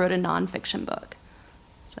memoir, when I wrote a nonfiction book.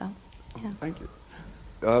 So, yeah. Thank you.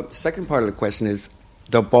 The second part of the question is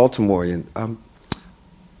the Baltimorean.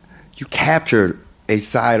 You captured a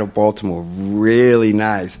side of Baltimore really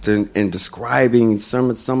nice in describing some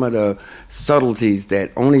of the subtleties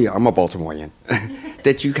that only I'm a Baltimorean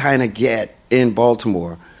that you kind of get in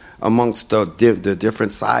Baltimore amongst the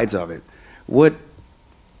different sides of it. What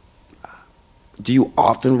do you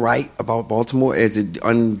often write about Baltimore? Is it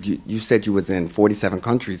you said you was in 47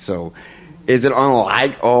 countries, so is it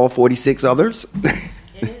unlike all 46 others?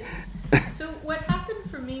 It is. So what happened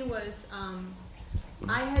for me was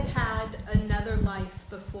I had another life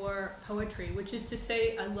before poetry, which is to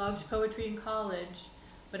say I loved poetry in college,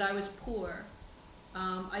 but I was poor.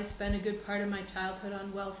 I spent a good part of my childhood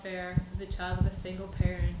on welfare, the child of a single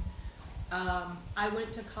parent. I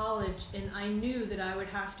went to college, and I knew that I would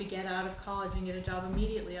have to get out of college and get a job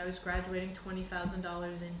immediately. I was graduating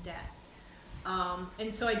 $20,000 in debt.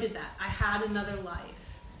 And so I did that. I had another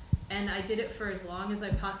life, and I did it for as long as I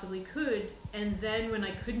possibly could. And then when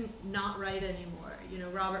I couldn't not write anymore,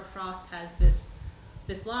 Robert Frost has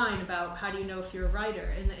this line about how do you know if you're a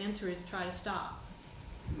writer? And the answer is try to stop.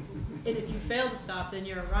 And if you fail to stop, then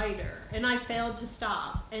you're a writer. And I failed to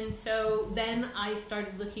stop. And so then I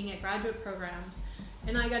started looking at graduate programs,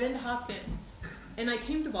 and I got into Hopkins, and I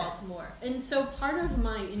came to Baltimore. And so part of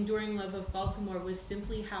my enduring love of Baltimore was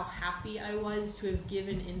simply how happy I was to have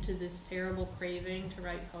given into this terrible craving to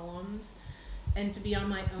write poems and to be on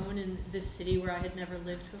my own in this city where I had never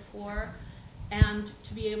lived before, and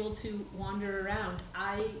to be able to wander around.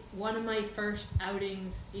 One of my first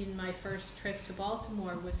outings in my first trip to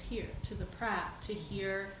Baltimore was here, to the Pratt, to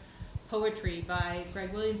hear poetry by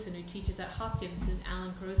Greg Williamson, who teaches at Hopkins, and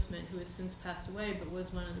Alan Grossman, who has since passed away, but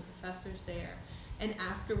was one of the professors there. And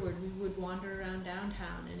afterward, we would wander around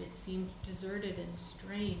downtown, and it seemed deserted and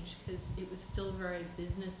strange, because it was still very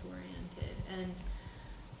business-oriented.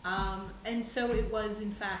 And so it was,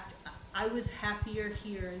 in fact, I was happier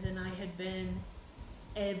here than I had been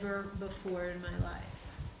ever before in my life.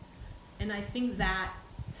 And I think that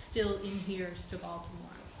still adheres to Baltimore.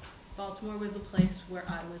 Baltimore was a place where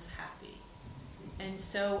I was happy. And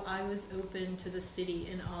so I was open to the city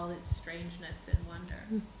in all its strangeness and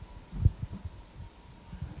wonder.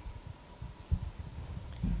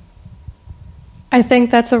 I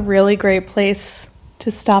think that's a really great place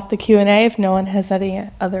to stop the Q&A if no one has any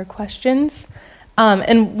other questions.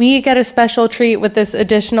 And we get a special treat with this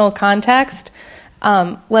additional context.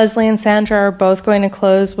 Leslie and Sandra are both going to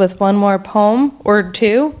close with one more poem, or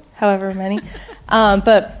two, however many.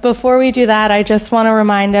 But before we do that, I just want to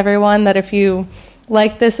remind everyone that if you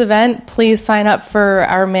like this event, please sign up for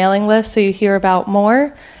our mailing list so you hear about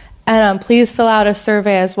more. And please fill out a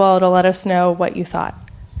survey as well to let us know what you thought.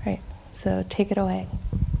 Right. So take it away.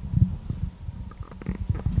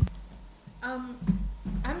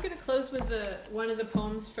 I'm going to close with one of the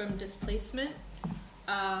poems from Displacement.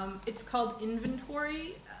 It's called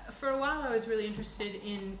Inventory. For a while I was really interested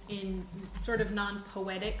in sort of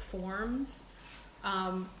non-poetic forms,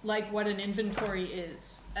 like what an inventory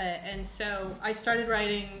is. And so I started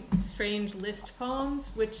writing strange list poems,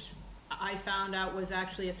 which I found out was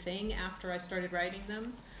actually a thing after I started writing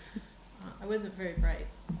them. I wasn't very bright.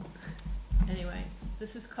 Anyway,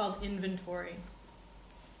 this is called Inventory.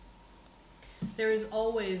 There is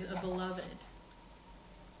always a beloved.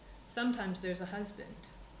 Sometimes there's a husband.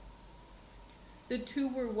 The two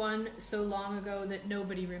were one so long ago that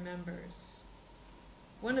nobody remembers.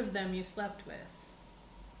 One of them you slept with.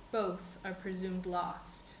 Both are presumed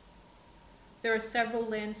lost. There are several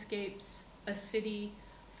landscapes, a city,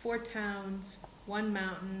 4 towns, 1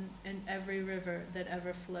 mountain, and every river that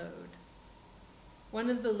ever flowed. One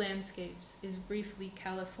of the landscapes is briefly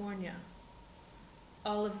California.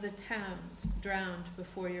 All of the towns drowned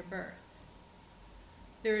before your birth.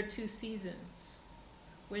 There are 2 seasons,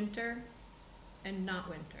 winter and not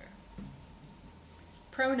winter.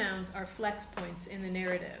 Pronouns are flex points in the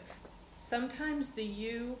narrative. Sometimes the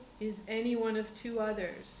you is any one of 2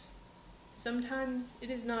 others. Sometimes it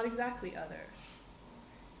is not exactly other.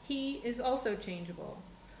 He is also changeable.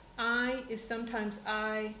 I is sometimes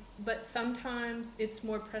I, but sometimes its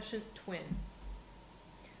more prescient twin.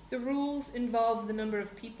 The rules involve the number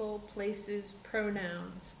of people, places,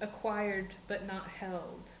 pronouns, acquired but not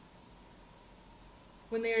held.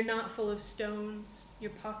 When they are not full of stones,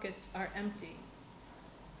 your pockets are empty.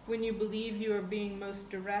 When you believe you are being most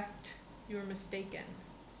direct, you are mistaken.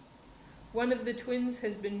 One of the twins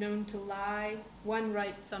has been known to lie, one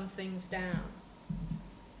writes some things down.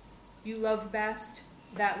 You love best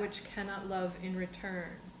that which cannot love in return.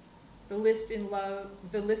 The list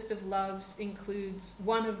of loves includes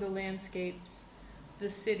one of the landscapes, the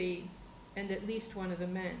city, and at least one of the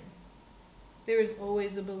men. There is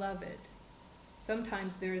always a beloved.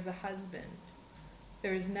 Sometimes there is a husband.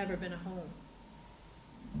 There has never been a home.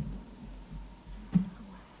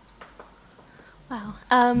 Wow.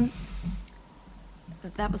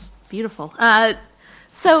 That was beautiful.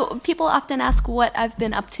 So people often ask what I've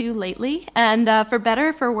been up to lately, and for better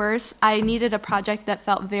or for worse, I needed a project that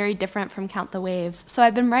felt very different from Count the Waves. So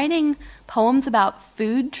I've been writing poems about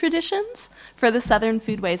food traditions for the Southern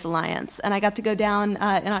Foodways Alliance, and I got to go down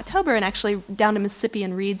in October and actually down to Mississippi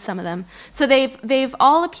and read some of them. So they've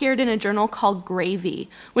all appeared in a journal called Gravy,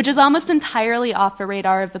 which is almost entirely off the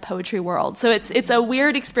radar of the poetry world. So it's a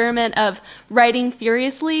weird experiment of writing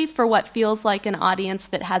furiously for what feels like an audience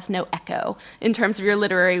that has no echo in terms of your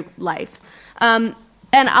literary life. And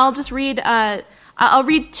I'll just read, I'll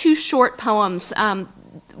read two short poems.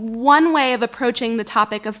 One way of approaching the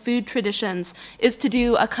topic of food traditions is to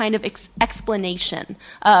do a kind of explanation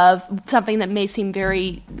of something that may seem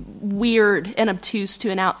very weird and obtuse to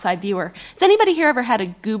an outside viewer. Has anybody here ever had a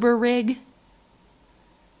goober rig?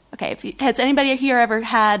 Okay, has anybody here ever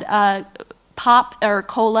had pop or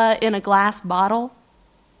cola in a glass bottle?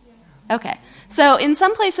 Okay. So in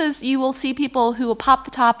some places, you will see people who will pop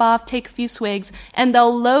the top off, take a few swigs, and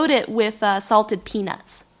they'll load it with salted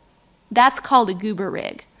peanuts. That's called a goober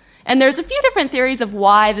rig. And there's a few different theories of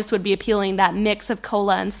why this would be appealing, that mix of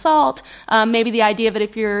cola and salt. Maybe the idea that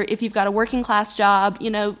if you've got a working class job,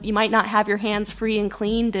 you might not have your hands free and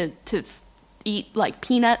clean to eat like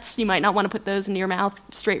peanuts. You might not want to put those into your mouth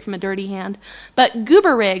straight from a dirty hand. But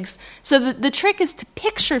goober rigs, so the trick is to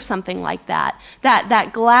picture something like that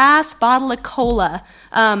glass bottle of cola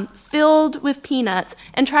filled with peanuts,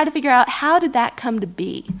 and try to figure out how did that come to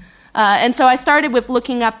be. And so I started with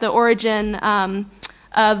looking up the origin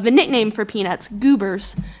of the nickname for peanuts,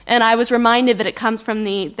 goobers, and I was reminded that it comes from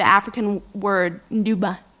the African word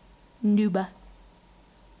nuba.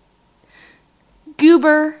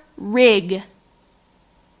 Goober rig.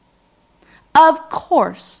 Of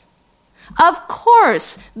course,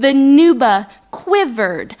 the nuba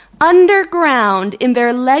quivered underground in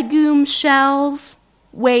their legume shells,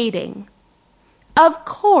 waiting. Of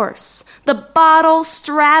course, the bottle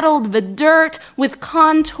straddled the dirt with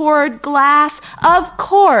contoured glass. Of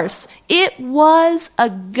course, it was a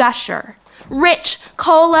gusher. Rich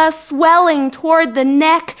cola swelling toward the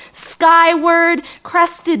neck, skyward,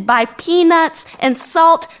 crested by peanuts and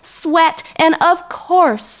salt sweat. And of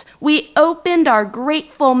course, we opened our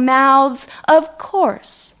grateful mouths. Of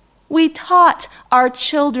course, we taught our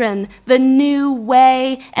children the new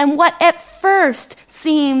way, and what at first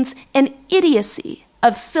seems an idiocy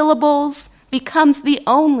of syllables becomes the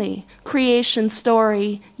only creation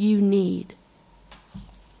story you need.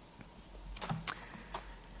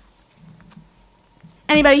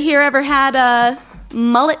 Anybody here ever had a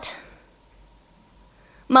mullet?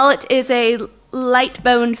 Mullet is a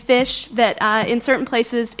light-boned fish that in certain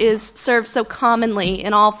places is served so commonly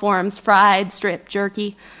in all forms, fried, stripped,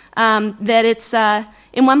 jerky, that it's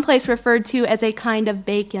in one place referred to as a kind of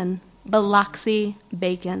bacon, Biloxi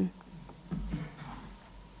bacon.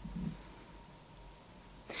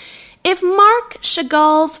 If Mark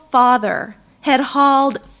Chagall's father had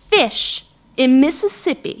hauled fish in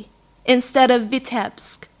Mississippi instead of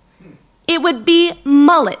Vitebsk, it would be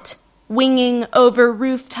mullet winging over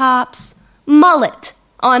rooftops, mullet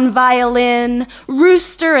on violin,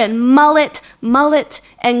 rooster and mullet, mullet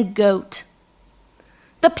and goat.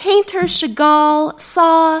 The painter Chagall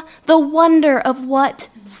saw the wonder of what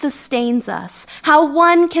sustains us, how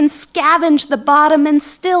one can scavenge the bottom and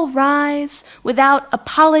still rise without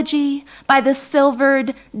apology by the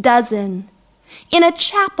silvered dozen. In a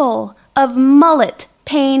chapel of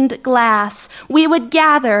mullet-paned glass, we would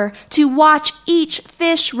gather to watch each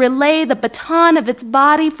fish relay the baton of its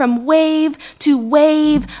body from wave to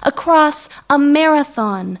wave across a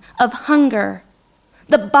marathon of hunger.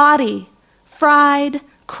 The body, fried,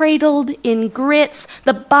 cradled in grits,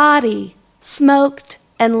 the body, smoked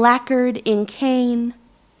and lacquered in cane.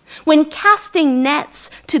 When casting nets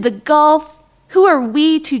to the gulf, who are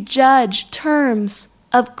we to judge terms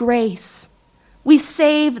of grace? We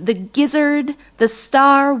save the gizzard, the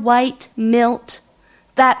star-white milt.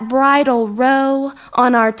 That bridal row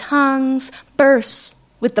on our tongues bursts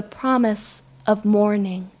with the promise of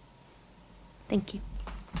morning. Thank you.